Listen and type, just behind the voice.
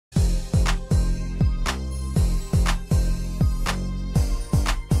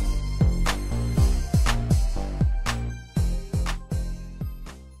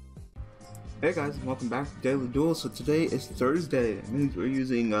Hey guys, and welcome back to Daily Duels. So today is Thursday. It means we're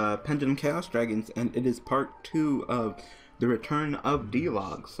using Pendulum Chaos Dragons, and it is part 2 of the return of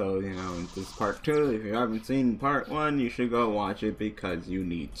Dlogz. So, you know, this is part 2. If you haven't seen part 1, you should go watch it because you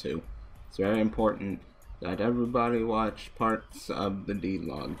need to. It's very important that everybody watch parts of the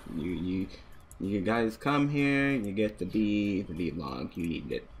Dlogz. You guys come here, you get to be the Dlogz. You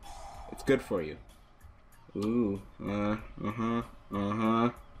need it. It's good for you. Ooh,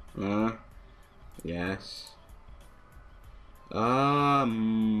 yes.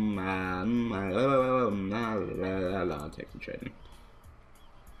 Take some trading.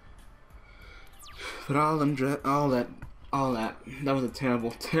 But all that. That was a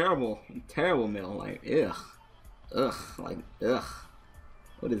terrible meal. Like, ugh.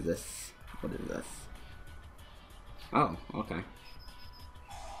 What is this? Oh, okay.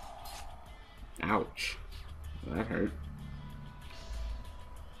 Ouch. That hurt.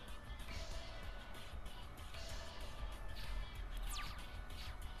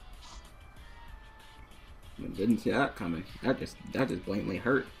 Didn't see that coming. That just blatantly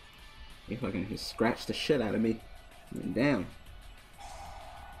hurt. He fucking just scratched the shit out of me. Damn.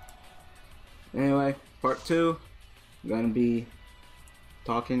 Anyway, part 2. I'm gonna be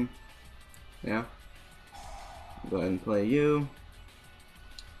talking. Yeah. Go ahead and play you.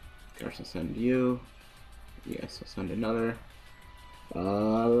 First I'll send you. Yes, I'll send another. La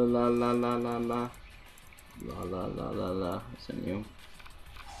la la la la la. La la la la la. I'll send you.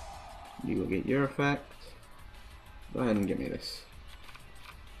 You will get your effect. Go ahead and give me this.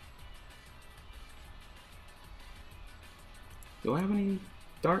 Do I have any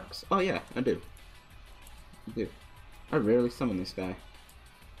darks? Oh yeah, I do. I rarely summon this guy.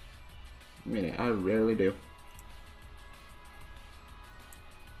 I mean, I rarely do.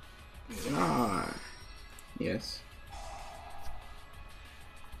 Ah, yes.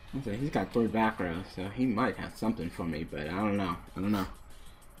 Okay, he's got 3 back rows, so he might have something for me, but I don't know.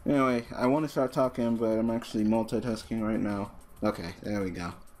 Anyway, I want to start talking, but I'm actually multitasking right now. Okay, there we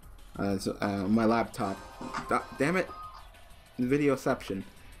go. My laptop. Damn it! Videoception.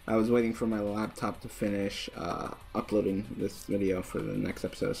 I was waiting for my laptop to finish uploading this video for the next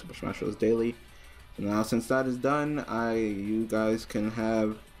episode of Super Smash Bros. Daily. So now, since that is done, you guys can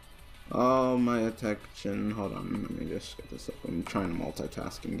have all my attention. Hold on, let me just get this up. I'm trying to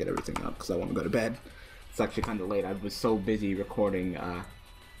multitask and get everything up because I want to go to bed. It's actually kind of late. I was so busy recording.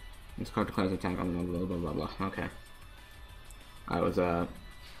 It's called the class attack. Blah blah blah. Okay. I was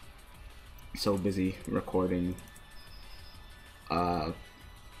so busy recording Dragon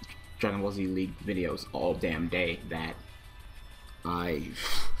Ball Z League videos all damn day that I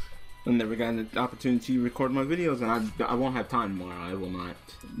never got an opportunity to record my videos, and I won't have time tomorrow. I will not,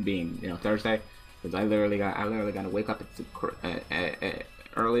 being Thursday, because I literally got to wake up at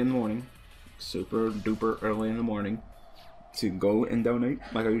early in the morning, super duper early in the morning, to go and donate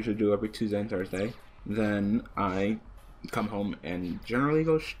like I usually do every Tuesday and Thursday. Then I come home and generally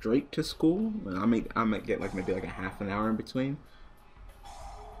go straight to school. I might get maybe a half an hour in between,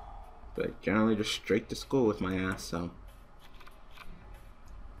 but generally just straight to school with my ass. So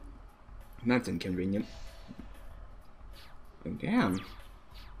that's inconvenient. Damn.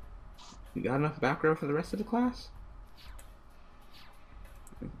 You got enough back row for the rest of the class?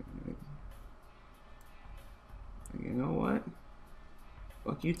 You know what?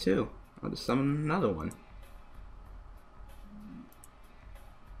 Fuck you too. I'll just summon another one.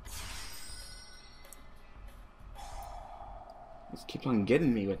 Just keep on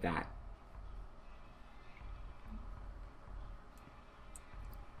getting me with that.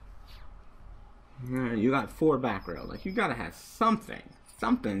 You got 4 back row. Like, you gotta have something.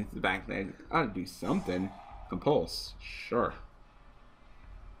 Something's back there. Gotta do something. Compulse. Sure.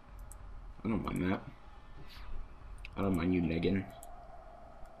 I don't mind that. I don't mind you negging.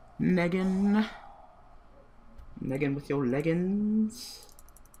 Negging with your leggings.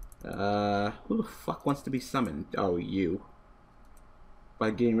 Who the fuck wants to be summoned? Oh, you.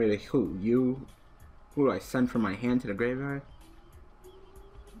 By getting rid of who? You? Who do I send from my hand to the graveyard?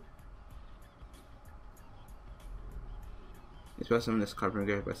 You're supposed to summon this card from your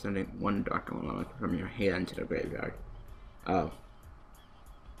graveyard by sending 1 dark element from your hand to the graveyard. Oh.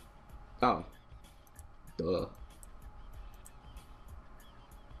 Oh. Duh.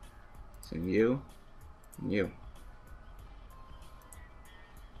 And you, and you.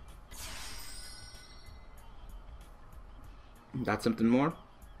 Got something more?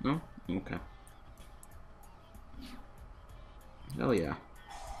 No? Okay. Hell yeah.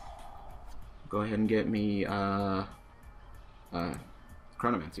 Go ahead and get me,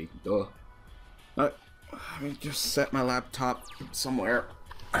 Chronomancy. Duh. Alright. Let me just set my laptop somewhere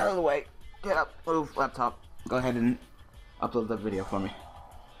out of the way. Get up, move, laptop. Go ahead and upload the video for me.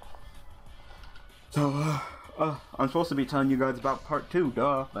 So, I'm supposed to be telling you guys about part 2,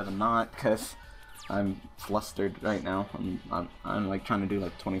 duh, but I'm not, because I'm flustered right now. I'm like trying to do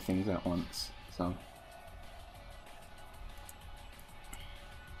like 20 things at once, so.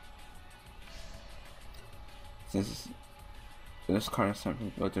 This card is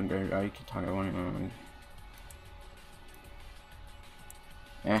something built in very you can talk about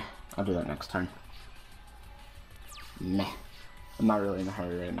it. I'll do that next turn. Meh. I'm not really in a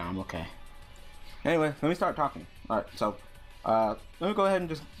hurry right now, I'm okay. Anyway, let me start talking. Alright, so let me go ahead and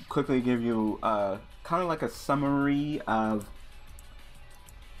just quickly give you kind of like a summary of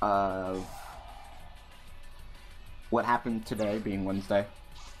what happened today, being Wednesday,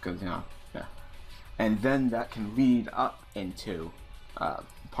 because, you know, yeah. And then that can lead up into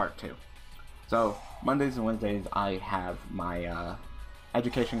part 2. So, Mondays and Wednesdays I have my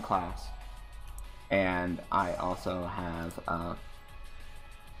education class, and I also have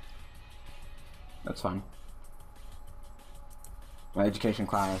that's fine, my education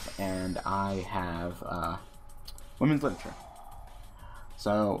class, and I have women's literature.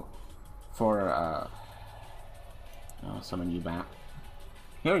 So for summon you back.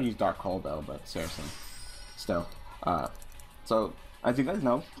 He already used Dark Hole though, but seriously, still. So as you guys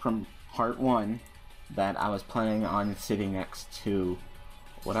know from part 1, that I was planning on sitting next to,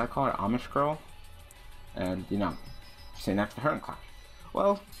 what I call her, Amish girl, and you know, sitting next to her in class.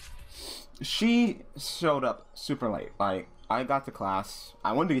 Well, she showed up super late. Like, I got to class,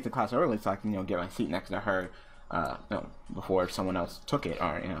 I wanted to get to class early so I can, you know, get my seat next to her, you know, before someone else took it,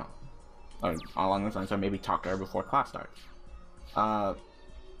 or, you know, or along those lines, or maybe talk to her before class starts.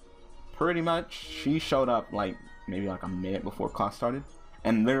 Pretty much, she showed up like maybe like a minute before class started,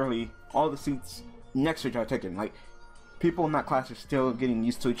 and literally all the seats next to each other taken. Like, people in that class are still getting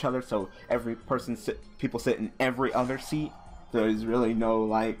used to each other, so every person people sit in every other seat. There's really no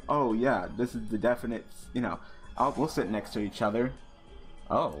like, oh yeah, this is the definite, you know, we'll sit next to each other.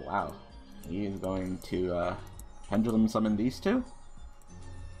 Oh wow, he is going to pendulum summon these two.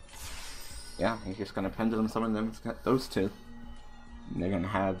 Yeah, he's just gonna pendulum summon them, those two. And they're gonna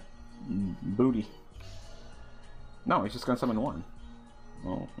have booty. No, he's just gonna summon one.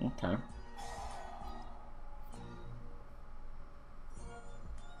 Oh, okay.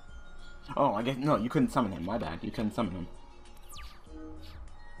 Oh, I guess, no, you couldn't summon him, my bad. You couldn't summon him.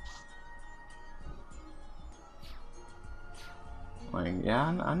 Like, yeah,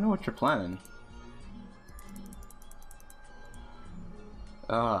 I know what you're planning.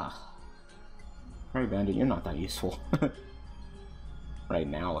 Hey Bandit, you're not that useful. Right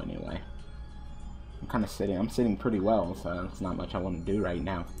now, anyway. I'm sitting pretty well, so it's not much I want to do right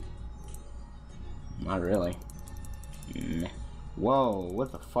now. Not really. Meh. Whoa,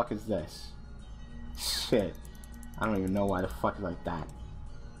 what the fuck is this? Shit. I don't even know why the fuck is like that.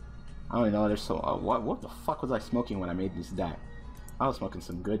 I don't even know there's so... what the fuck was I smoking when I made this deck? I was smoking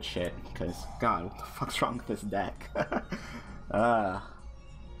some good shit, because, God, what the fuck's wrong with this deck? Yeah,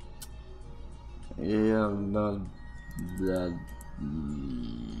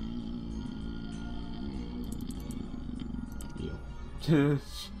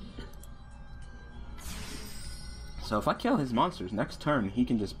 so if I kill his monsters next turn, he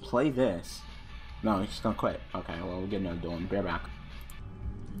can just play this. No, he's just gonna quit. Okay, well, we'll get another duel and bear back.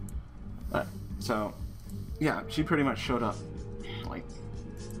 Alright, so yeah, she pretty much showed up like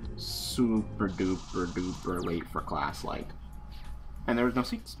super duper late for class, like, and there was no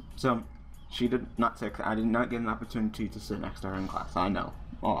seats. So she did not sit. I did not get an opportunity to sit next to her in class. I know.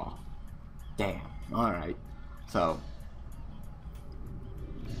 Oh, damn. All right. So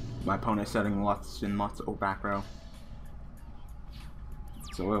my opponent's setting lots of back row.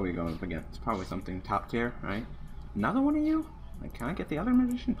 So where are we going up against? It's probably something top tier, right? Another one of you? Like, can I get the other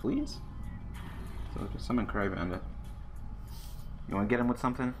magician, please? So just summon Cry Bandit. You want to get him with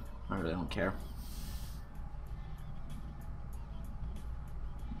something? I really don't care.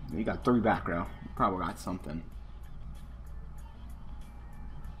 You got 3 back row. You probably got something.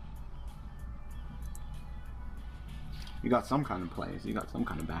 You got some kind of plays. You got some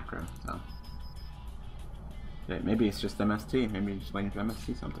kind of back row. So okay, maybe it's just MST. Maybe you're just waiting for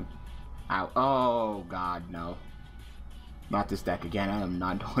MST something. Ow. Oh God, no. Not this deck again. I am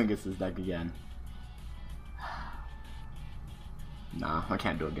not doing against this deck again. Nah, I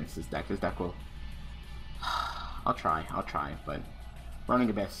can't do it against this deck. This deck will... I'll try, but running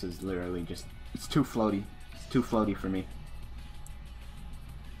Abyss is literally just... It's too floaty. It's too floaty for me.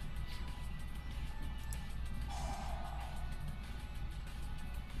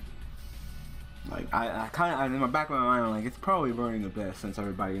 Like, I kind of, in the back of my mind, I'm like, it's probably Burning Abyss since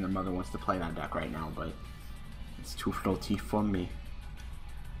everybody and their mother wants to play that deck right now, but it's too floaty for me.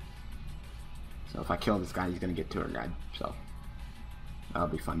 So if I kill this guy, he's gonna get Tour Guide, so that'll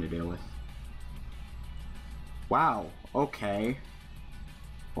be fun to deal with. Wow, okay.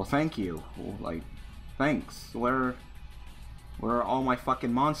 Well, thank you. Like, thanks. Where are all my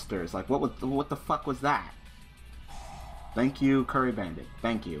fucking monsters? Like, what the fuck was that? Thank you, Curry Bandit.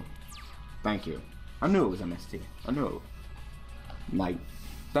 Thank you. Thank you. I knew it was MST. I knew it. Like,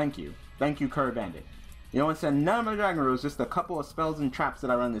 thank you. Thank you, Curry Bandit. You know what? Send none of my Dragon Rules, just a couple of spells and traps that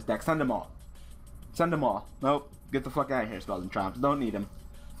I run in this deck. Send them all. Send them all. Nope. Get the fuck out of here, spells and traps. Don't need them.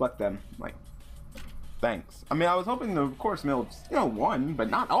 Fuck them. Like, thanks. I mean, I was hoping the course mill, you know, won, but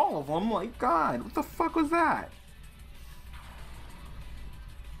not all of them. Like, God, what the fuck was that?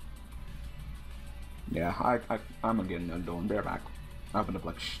 Yeah, I'm gonna get another duel. They're back. I've been up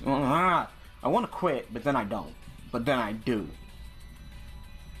like, I want to quit, but then I don't. But then I do.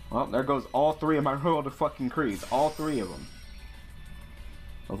 Well, there goes all three of my Royal to fucking Creeds. All three of them.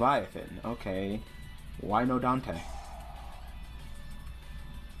 Leviathan. Okay. Why no Dante?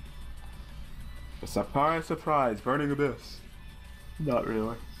 Surprise, surprise. Burning Abyss. Not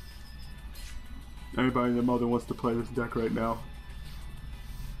really. Everybody and their mother wants to play this deck right now.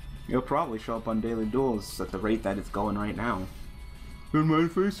 It'll probably show up on Daily Duels at the rate that it's going right now. In my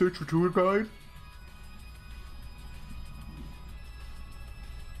face, search for tour guide.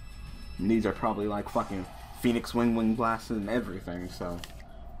 And these are probably like fucking Phoenix Wing Blasts and everything, so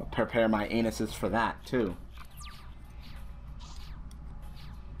I'll prepare my anuses for that too.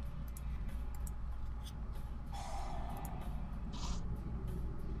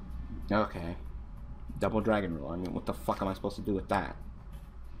 Okay. Double Dragon Rule. I mean, what the fuck am I supposed to do with that?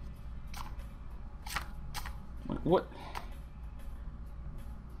 What?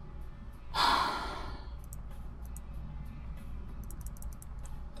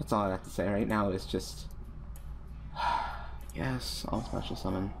 That's all I have to say right now. Is just yes, I'll special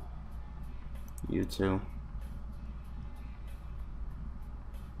summon you too.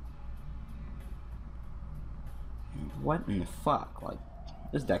 What in the fuck? Like,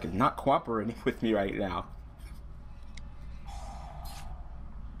 this deck is not cooperating with me right now.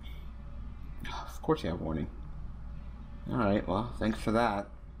 Of course you have warning. Alright, well, thanks for that.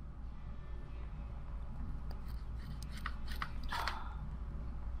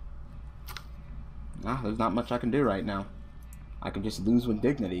 There's not much I can do right now. I can just lose with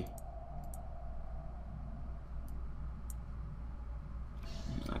dignity.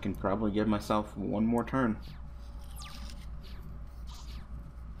 I can probably give myself one more turn.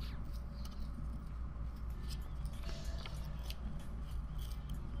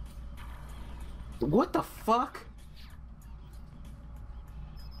 What the fuck?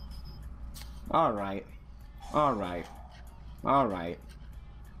 Alright. Alright. Alright.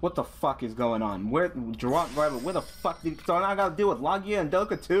 What the fuck is going on? Where the fuck did, so now I gotta deal with Logia and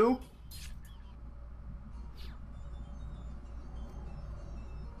Delka too?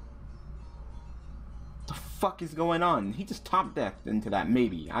 The fuck is going on? He just top decked into that,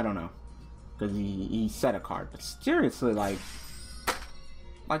 maybe. I don't know. Because he set a card. But seriously, like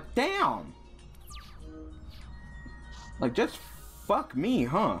damn. Like, just fuck me,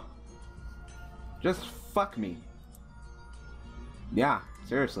 huh? Just fuck me. Yeah,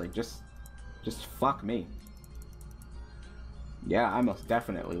 seriously, just fuck me. Yeah, I most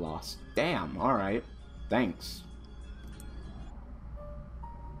definitely lost. Damn, alright. Thanks.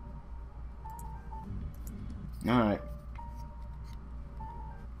 Alright.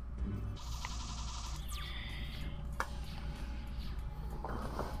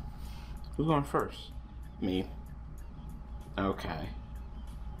 Who's going first? Me. Okay.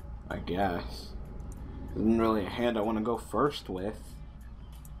 I guess. Isn't really a hand I want to go first with.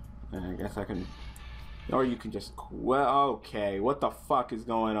 And I guess I can... Or you can just... Well, okay. What the fuck is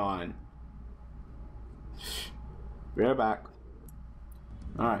going on? We're back.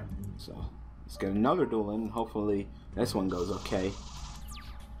 Alright. So, let's get another duel in. Hopefully, this one goes okay.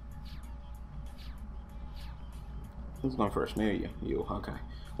 Who's going first? Maybe you. Okay.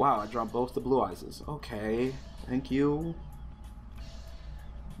 Wow, I dropped both the blue eyes. Okay. Thank you.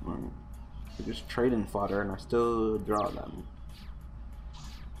 We're just trading fodder and I still draw them.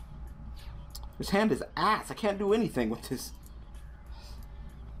 This hand is ass. I can't do anything with this.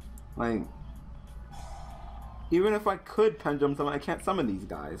 Like, even if I could Pendulum summon, I can't summon these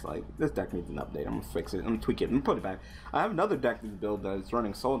guys. Like, this deck needs an update. I'm gonna fix it. I'm gonna tweak it. I'm gonna put it back. I have another deck to build that's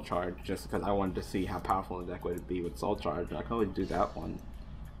running Soul Charge just because I wanted to see how powerful the deck would be with Soul Charge. I can only do that one.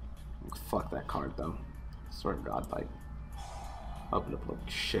 Fuck that card though. I swear to God, like, open up like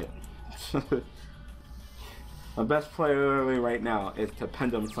shit. My best play literally right now is to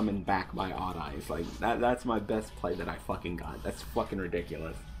Pendulum summon back my Odd Eyes. Like, that's my best play that I fucking got. That's fucking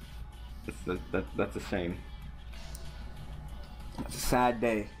ridiculous. That's a shame. It's a sad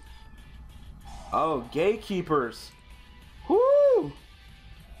day. Oh, gatekeepers! Woo!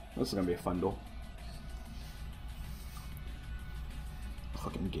 This is gonna be a fun duel.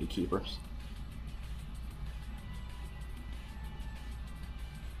 Fucking gatekeepers.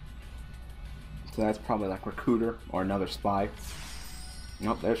 So that's probably like Recruiter or another spy.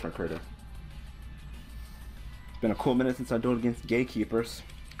 Nope, there's Recruiter. It's been a cool minute since I dueled against gatekeepers.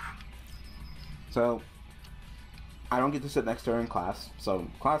 So I don't get to sit next to her in class. So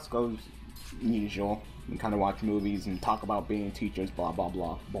class goes usual. We kind of watch movies and talk about being teachers, blah blah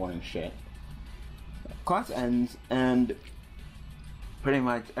blah, boring shit. Class ends and pretty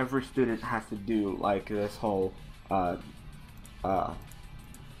much every student has to do like this whole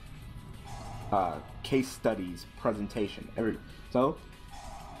case studies presentation. So,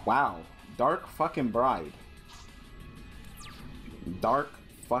 wow, Dark fucking Bride. Dark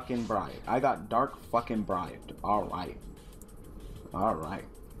fucking Bride. I got Dark fucking Bride. Alright. Alright.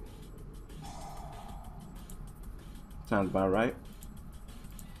 Sounds about right.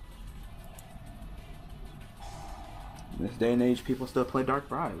 In this day and age, people still play Dark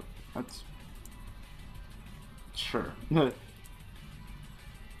Bride. That's... Sure. Pendulum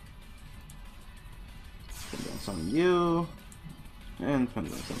summon you, and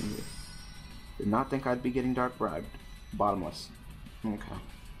Pendulum summon you. Did not think I'd be getting Dark Bribed. Bottomless. Okay.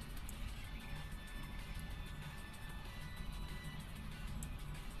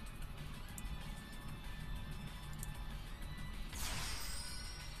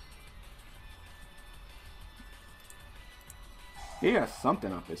 He has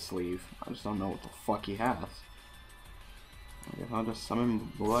something up his sleeve. I just don't know what the fuck he has. I guess I'll just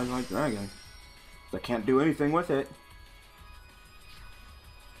summon Blue Eyes White Dragon. I can't do anything with it.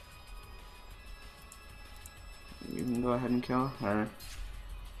 You can go ahead and kill her.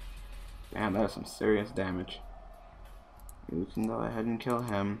 Damn, that is some serious damage. You can go ahead and kill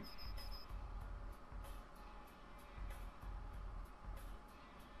him.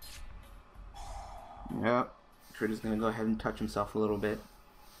 Yep. Critter's gonna go ahead and touch himself a little bit.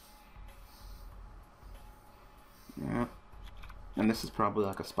 Yeah. And this is probably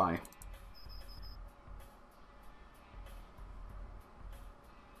like a spy.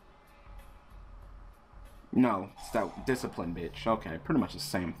 No, it's that discipline bitch. Okay, pretty much the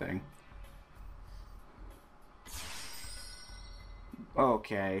same thing.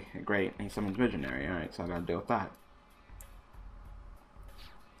 Okay, great. He summons Visionary. Alright, so I gotta deal with that.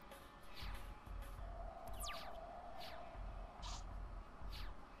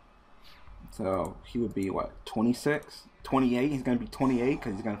 So he would be what, 26? 28? He's gonna be 28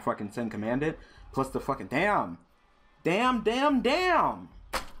 because he's gonna fucking send command it. Plus the fucking damn, I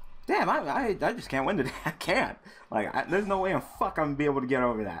just can't win today. I can't. Like, there's no way in fuck I'm gonna be able to get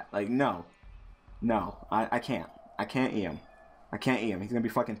over that. Like, no, I can't. I can't E him. I can't E him. He's gonna be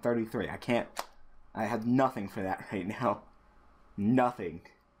fucking 33. I can't. I have nothing for that right now. Nothing.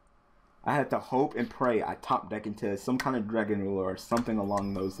 I had to hope and pray I top deck into some kind of Dragon Ruler or something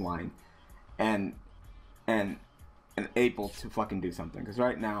along those lines. And able to fucking do something, because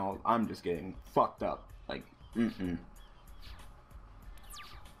right now I'm just getting fucked up. Like,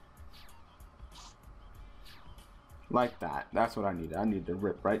 like that. That's what I need. I need to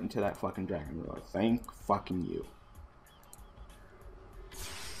rip right into that fucking Dragon Ruler. Thank fucking you.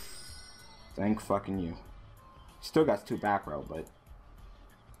 Thank fucking you. Still got 2 back row, but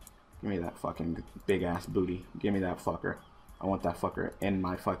give me that fucking big ass booty. Give me that fucker. I want that fucker in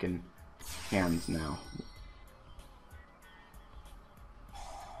my fucking hands now.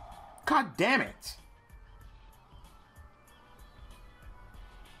 God damn it!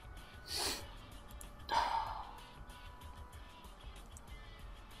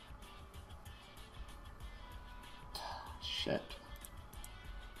 Shit.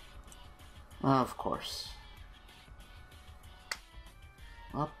 Of course.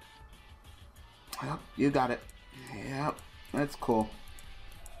 Up. Yep, you got it. Yep, that's cool.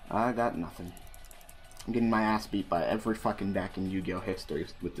 I got nothing. I'm getting my ass beat by every fucking deck in Yu-Gi-Oh! History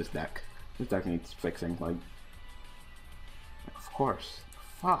with this deck. This deck needs fixing, like... Of course.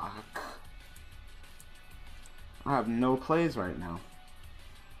 Fuck. I have no plays right now.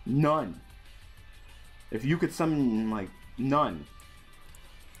 None. If you could summon, like, none.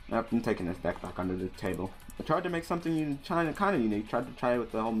 Yep, I'm taking this deck back under the table. I tried to make something kind of unique. Tried to try it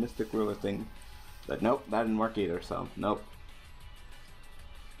with the whole Mystic Ruler thing. But nope, that didn't work either, so nope.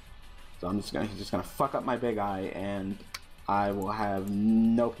 So he's just gonna fuck up my big eye, and I will have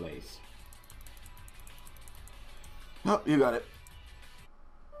no place. Oh, you got it.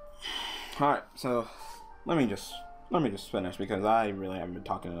 Alright, so let me just finish because I really haven't been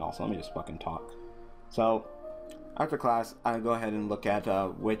talking at all, so let me just fucking talk. So after class, I go ahead and look at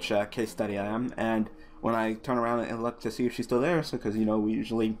which case study I am, and when I turn around and look to see if she's still there, so because, you know, we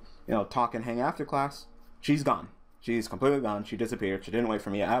usually, you know, talk and hang after class, she's gone. She's completely gone. She disappeared. She didn't wait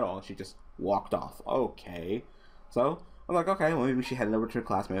for me at all. She just walked off. Okay. So I'm like, okay, well, maybe she headed over to her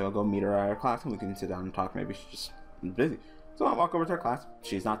class. Maybe I'll go meet her at her class and we can sit down and talk. Maybe she's just busy. So I walk over to her class.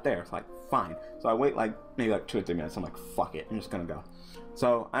 She's not there. It's like, fine. So I wait like maybe like 2 or 3 minutes. I'm like, fuck it. I'm just gonna go.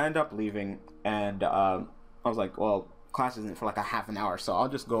 So I end up leaving, and I was like, well, class isn't for like a half an hour, so I'll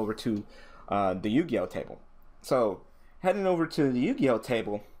just go over to the Yu-Gi-Oh table. So heading over to the Yu-Gi-Oh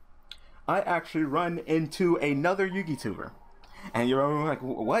table, I actually run into another Yu-Gi tuber. And you're like,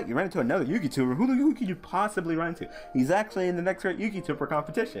 what? You ran into another Yu-Gi tuber? Who could you possibly run into? He's actually in the next great Yu-Gi tuber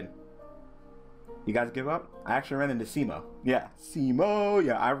competition. You guys give up? I actually ran into Simo. Yeah, Simo.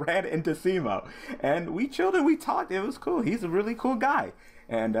 Yeah, I ran into Simo. And we chilled and we talked. It was cool. He's a really cool guy.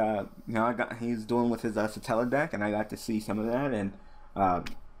 And, you know, he's doing with his Satellaknight deck, and I got to see some of that. And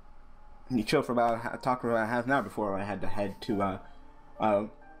he chilled for talked for about half an hour before I had to head to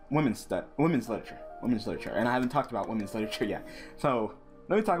women's literature. And I haven't talked about women's literature yet. So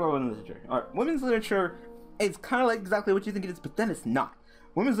let me talk about women's literature. All right, women's literature is kind of like exactly what you think it is, but then it's not.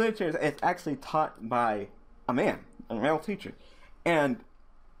 Women's literature is actually taught by a man, a male teacher, and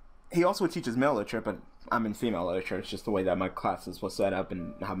he also teaches male literature, but I'm in female literature. It's just the way that my classes was set up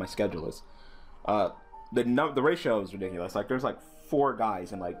and how my schedule is. The ratio is ridiculous. Like, there's like 4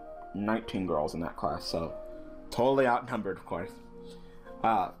 guys and like 19 girls in that class, so totally outnumbered, of course.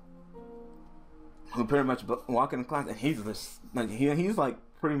 Who pretty much walk in class, and he's this, like, he's like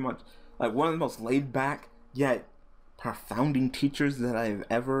pretty much like one of the most laid back yet profounding teachers that I've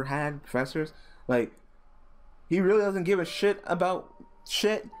ever had. Professors, like, he really doesn't give a shit about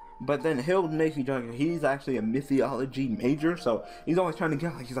shit, but then he'll make you joke. He's actually a mythology major, so he's always trying to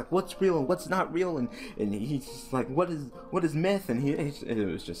get, like, he's like, what's real and what's not real, and he's just like, what is myth, and it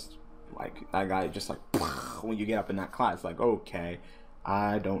was just like, that guy just like, when you get up in that class, like, okay,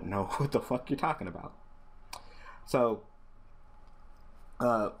 I don't know what the fuck you're talking about. So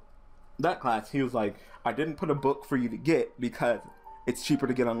that class, he was like, I didn't put a book for you to get because it's cheaper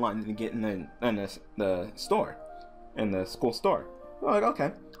to get online than to get in the store, in the school store. I'm like,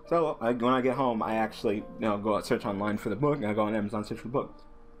 okay. So when I get home, I actually, you know, go out, search online for the book, and I go on Amazon, search for the book.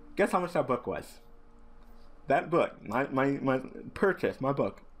 Guess how much that book was? That book, my purchase, my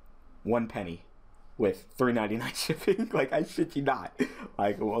book, 1 penny, with $3.99 shipping. Like, I shit you not.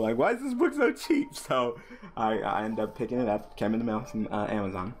 Like, why is this book so cheap? So I ended up picking it up. Came in the mail from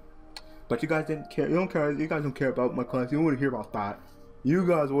Amazon. But you guys didn't care. You don't care. You guys don't care about my class. You don't want to hear about that. You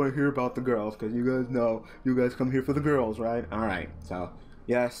guys want to hear about the girls, because you guys know you guys come here for the girls, right? All right. So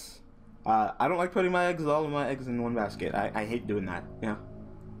yes, I don't like putting all of my eggs in one basket. I hate doing that. You know,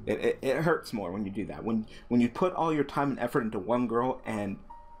 it hurts more when you do that. When you put all your time and effort into one girl, and,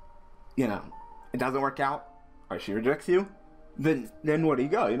 you know, it doesn't work out, or she rejects you, then where do you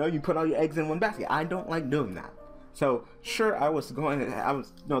go? You know, you put all your eggs in one basket. I don't like doing that. So sure, I was you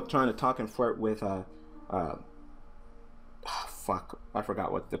know, trying to talk and flirt with fuck, I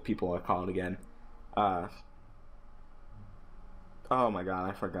forgot what the people are called again. Oh my god,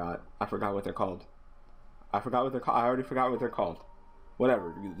 I forgot what they're called. I already forgot what they're called.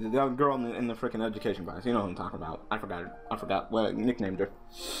 Whatever, the young girl in the freaking education class. You know what I'm talking about. I forgot what I nicknamed her.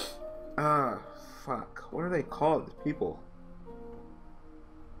 Fuck, what are they called? The people.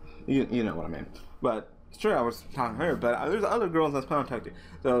 You know what I mean. But sure, I was talking to her, but there's other girls I was planning on talking to.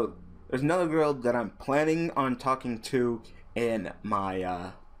 So there's another girl that I'm planning on talking to in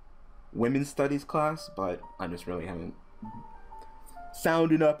my women's studies class, but I just really haven't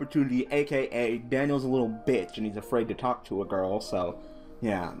found an opportunity. AKA Daniel's a little bitch and he's afraid to talk to a girl. So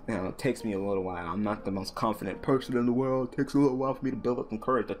yeah, you know, it takes me a little while. I'm not the most confident person in the world. It takes a little while for me to build up some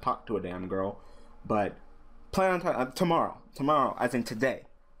courage to talk to a damn girl. But plan on tomorrow, as in today.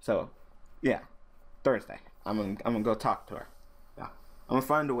 So yeah, Thursday, I'm gonna go talk to her. Yeah, I'm gonna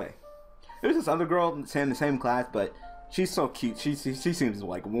find a way. There's this other girl in the same class, but she's so cute. She seems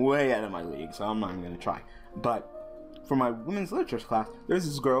like way out of my league, so I'm not even gonna try. But for my women's literature class, there's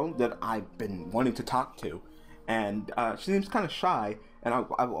this girl that I've been wanting to talk to, and she seems kind of shy. And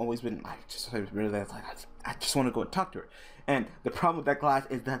I've always been, I just want to go and talk to her. And the problem with that class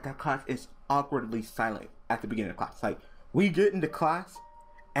is that class is awkwardly silent at the beginning of class. Like, we get into class,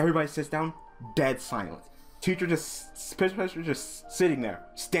 everybody sits down, dead silence. Teacher just sitting there,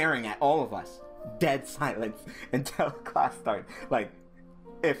 staring at all of us. dead silence until class starts. Like,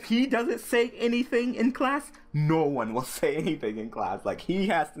 if he doesn't say anything in class, no one will say anything in class. Like, he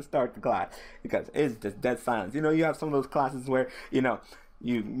has to start the class because it's just dead silence. You know, you have some of those classes where, you know,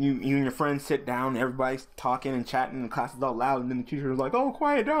 you and your friends sit down, everybody's talking and chatting, and the class is all loud, and then the teacher is like, oh,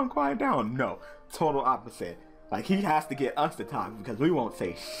 quiet down, quiet down. No, total opposite. Like, he has to get us to talk because we won't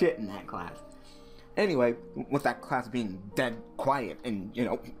say shit in that class. Anyway, with that class being dead quiet, and, you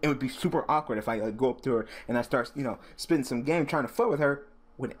know, it would be super awkward if I, like, go up to her and I start, you know, spitting some game trying to flirt with her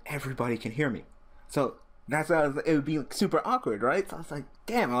when everybody can hear me. So that's why it would be like, super awkward, right? So I was like,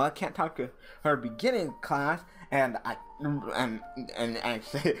 damn, well, I can't talk to her beginning class, and I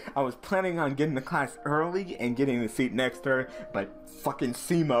was planning on getting to class early and getting the seat next to her, but fucking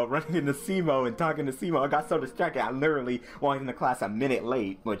SEMO, running into SEMO and talking to SEMO, I got so distracted, I literally walked into class a minute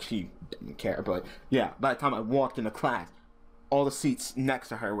late, which he didn't care, but yeah, by the time I walked into class, all the seats next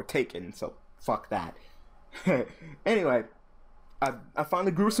to her were taken, so fuck that. Anyway, I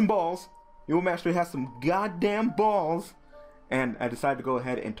finally grew some balls. Yubel Mastery has some goddamn balls. And I decided to go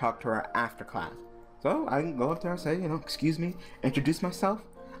ahead and talk to her after class. So I can go up to her and say, you know, excuse me, introduce myself.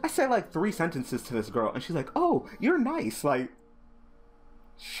 I said like 3 sentences to this girl, and she's like, oh, you're nice. Like,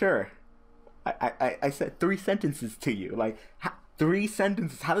 sure. I said 3 sentences to you. Like, 3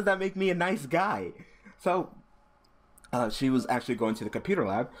 sentences. How does that make me a nice guy? So, she was actually going to the computer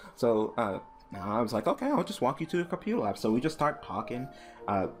lab. So, I was like, okay, I'll just walk you to the computer lab. So we just start talking.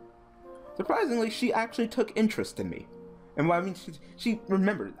 Surprisingly, she actually took interest in me. And what I mean, she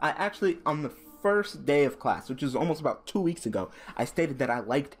remembered. I actually, on the first day of class, which is almost about 2 weeks ago, I stated that I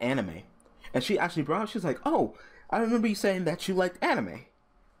liked anime. And she actually brought up, she was like, oh, I remember you saying that you liked anime.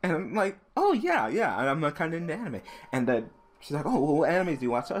 And I'm like, oh, yeah, I'm kind of into anime. And then she's like, oh, well, what animes do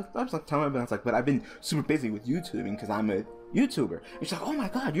you watch? So I was like, telling her, I was like, but I've been super busy with YouTubing because I'm a YouTuber. And she's like, oh my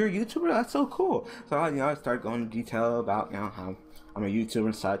god, you're a YouTuber? That's so cool. So I started going into detail about, how I'm a YouTuber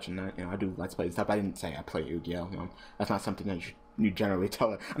and such, and I do Let's Play and stuff. I didn't say I play Yu-Gi-Oh! That's not something that you generally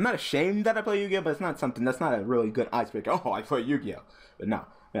tell her. I'm not ashamed that I play Yu-Gi-Oh! But it's not something, that's not a really good icebreaker. Oh, I play Yu-Gi-Oh! But no,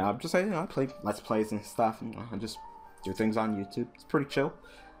 I'm just saying, I play Let's Plays and stuff, and I just do things on YouTube. It's pretty chill,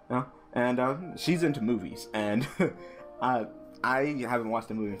 and she's into movies, and I haven't watched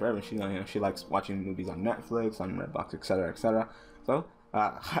a movie in forever. She likes watching movies on Netflix, on Redbox, etc., etc. So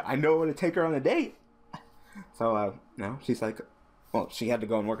I know when to take her on a date. So she's like, well, she had to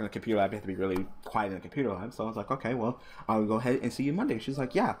go and work in the computer lab. You have to be really quiet in the computer lab. So I was like, okay, well, I'll go ahead and see you Monday. She's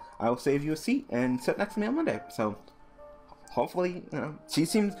like, yeah, I'll save you a seat and sit next to me on Monday. So hopefully, she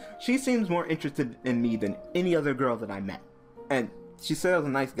seems more interested in me than any other girl that I met. And she said I was a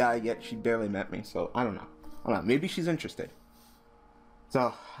nice guy, yet she barely met me. So I don't know. Maybe she's interested.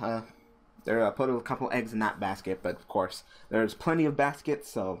 So, I put a couple eggs in that basket, but of course, there's plenty of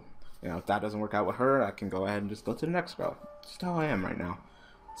baskets, so, if that doesn't work out with her, I can go ahead and just go to the next girl. Just how I am right now.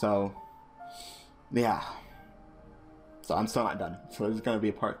 So, yeah. So, I'm still not done. So, there's going to be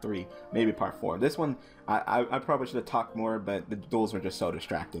a part 3, maybe part 4. This one, I probably should have talked more, but the duels were just so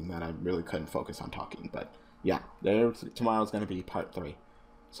distracting that I really couldn't focus on talking. But, yeah, tomorrow's going to be part 3.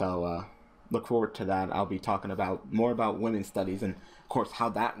 So, look forward to that. I'll be talking more about women's studies and, of course, how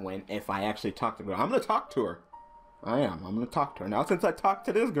that went if I actually talk to her. I'm going to talk to her. I'm going to talk to her. Now, since I talked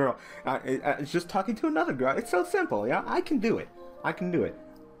to this girl, it's just talking to another girl. It's so simple, yeah? I can do it.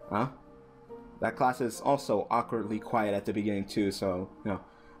 That class is also awkwardly quiet at the beginning, too, so,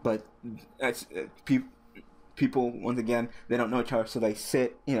 But people, once again, they don't know each other, so they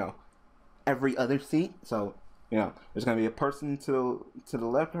sit, every other seat, so... there's going to be a person to the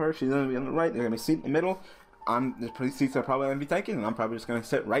left of her. She's going to be on the right. There's going to be a seat in the middle. The seats are probably going to be taken, and I'm probably just going to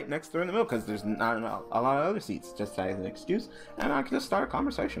sit right next to her in the middle because there's not a lot of other seats, just as an excuse. And I can just start a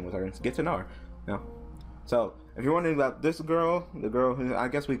conversation with her and get to know her. So, if you're wondering about this girl, the girl who, I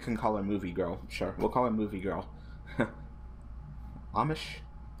guess we can call her Movie Girl. Sure, we'll call her Movie Girl. Amish.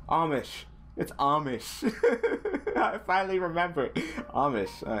 It's Amish. I finally remembered.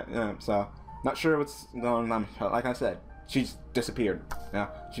 Amish. So... Not sure what's going on. Like I said, she's disappeared.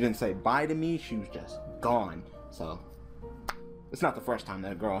 She didn't say bye to me. She was just gone. So it's not the first time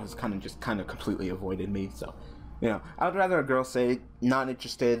that a girl has kind of completely avoided me. So I'd rather a girl say not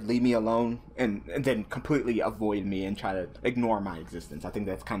interested, leave me alone, and then completely avoid me and try to ignore my existence. I think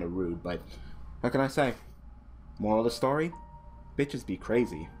that's kind of rude. But what can I say? Moral of the story: bitches be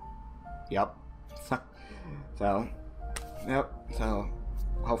crazy. Yep. So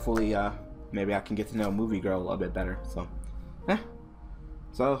hopefully maybe I can get to know Movie Girl a little bit better.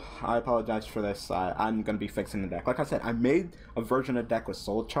 So I apologize for this. I'm gonna be fixing the deck. Like I said, I made a version of the deck with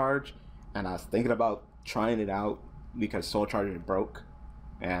Soul Charge, and I was thinking about trying it out because Soul Charge broke,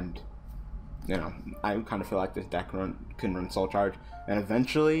 and you know, I kind of feel like this deck can run Soul Charge, and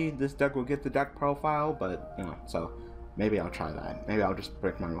eventually this deck will get the deck profile, but, you know, so maybe I'll try that. Maybe I'll just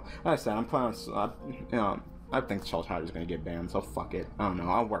break my rule. Like I said, I'm planning on, you know, I think Soul Charge is going to get banned, so fuck it. I don't know,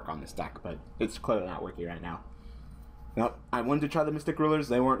 I'll work on this deck, but it's clearly not working right now. Nope, I wanted to try the Mystic Rulers,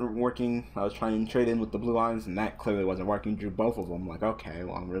 they weren't working. I was trying to trade in with the Blue Eyes, and that clearly wasn't working. Drew both of them, like, okay,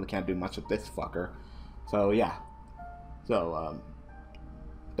 well, I really can't do much with this fucker. So, yeah. So,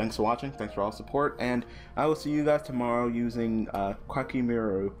 thanks for watching, thanks for all the support, and I will see you guys tomorrow using Koa'Ki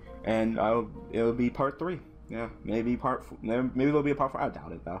Meiru, and it'll be part 3. Yeah, maybe there'll be a part 4. I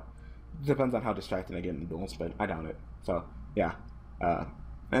doubt it, though. Depends on how distracted I get in the duels, but I doubt it. So, yeah.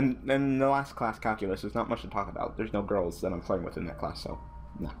 And then the last class, Calculus, there's not much to talk about. There's no girls that I'm playing with in that class, so,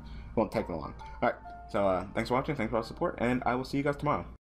 no. Won't take long. Alright, so, thanks for watching, thanks for all the support, and I will see you guys tomorrow.